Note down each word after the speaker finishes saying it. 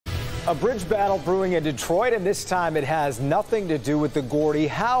A bridge battle brewing in Detroit, and this time it has nothing to do with the Gordie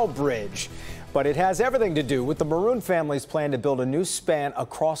Howe Bridge. But it has everything to do with the Moroun family's plan to build a new span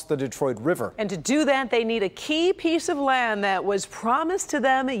across the Detroit River. And to do that, they need a key piece of land that was promised to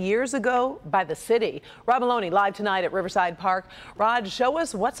them years ago by the city. Rod Maloney live tonight at Riverside Park. Rod, show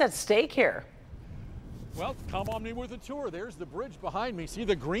us what's at stake here. Well, come on me with a tour. There's the bridge behind me. See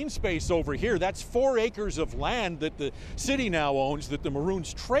the green space over here? That's 4 acres of land that the city now owns that the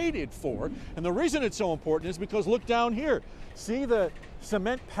Morouns traded for. And the reason it's so important is because look down here. See the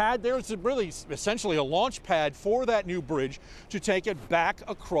cement pad there? It's really essentially a launch pad for that new bridge to take it back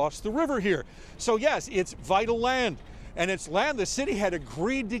across the river here. So yes, it's vital land, and it's land the city had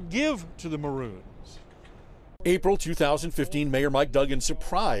agreed to give to the Morouns. April 2015, Mayor Mike Duggan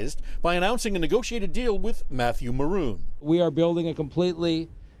surprised by announcing a negotiated deal with Matthew Moroun. We are building a completely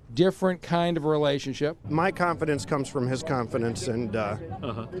different kind of relationship. My confidence comes from his confidence, and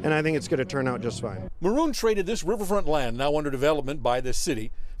I think it's going to turn out just fine. Moroun traded this riverfront land, now under development by the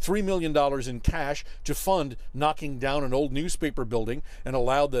city, $3 million in cash to fund knocking down an old newspaper building and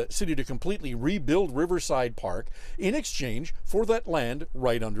allowed the city to completely rebuild Riverside Park in exchange for that land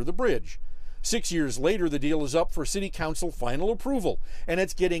right under the bridge. 6 years later, the deal is up for City Council final approval, and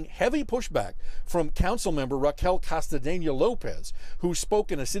it's getting heavy pushback from Council member Raquel Castadeña-Lopez, who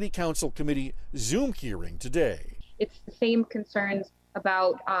spoke in a City Council committee Zoom hearing today. It's the same concerns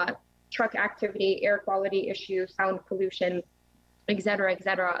about truck activity, air quality issues, sound pollution, et cetera,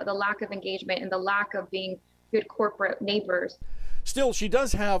 the lack of engagement and the lack of being good corporate neighbors. Still, she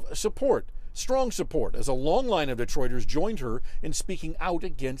does have support. Strong support, as a long line of Detroiters joined her in speaking out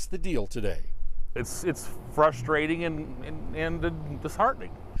against the deal today. It's frustrating and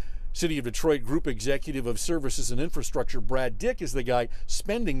disheartening. City of Detroit Group Executive of Services and Infrastructure Brad Dick is the guy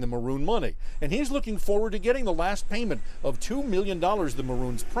spending the Moroun money, and he's looking forward to getting the last payment of $2 million the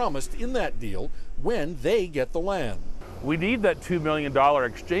Morouns promised in that deal when they get the land. We need that $2 million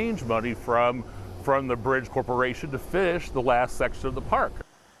exchange money from the Bridge Corporation to finish the last section of the park.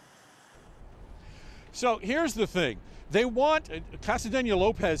 So here's the thing. They want,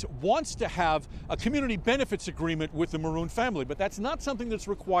 Castadeña-Lopez wants to have a community benefits agreement with the Moroun family, but that's not something that's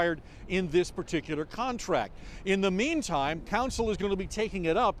required in this particular contract. In the meantime, council is going to be taking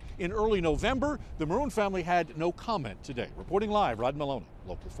it up in early November. The Moroun family had no comment today. Reporting live, Rod Maloney,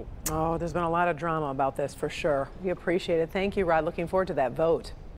 Local 4. Oh, there's been a lot of drama about this for sure. We appreciate it. Thank you, Rod. Looking forward to that vote.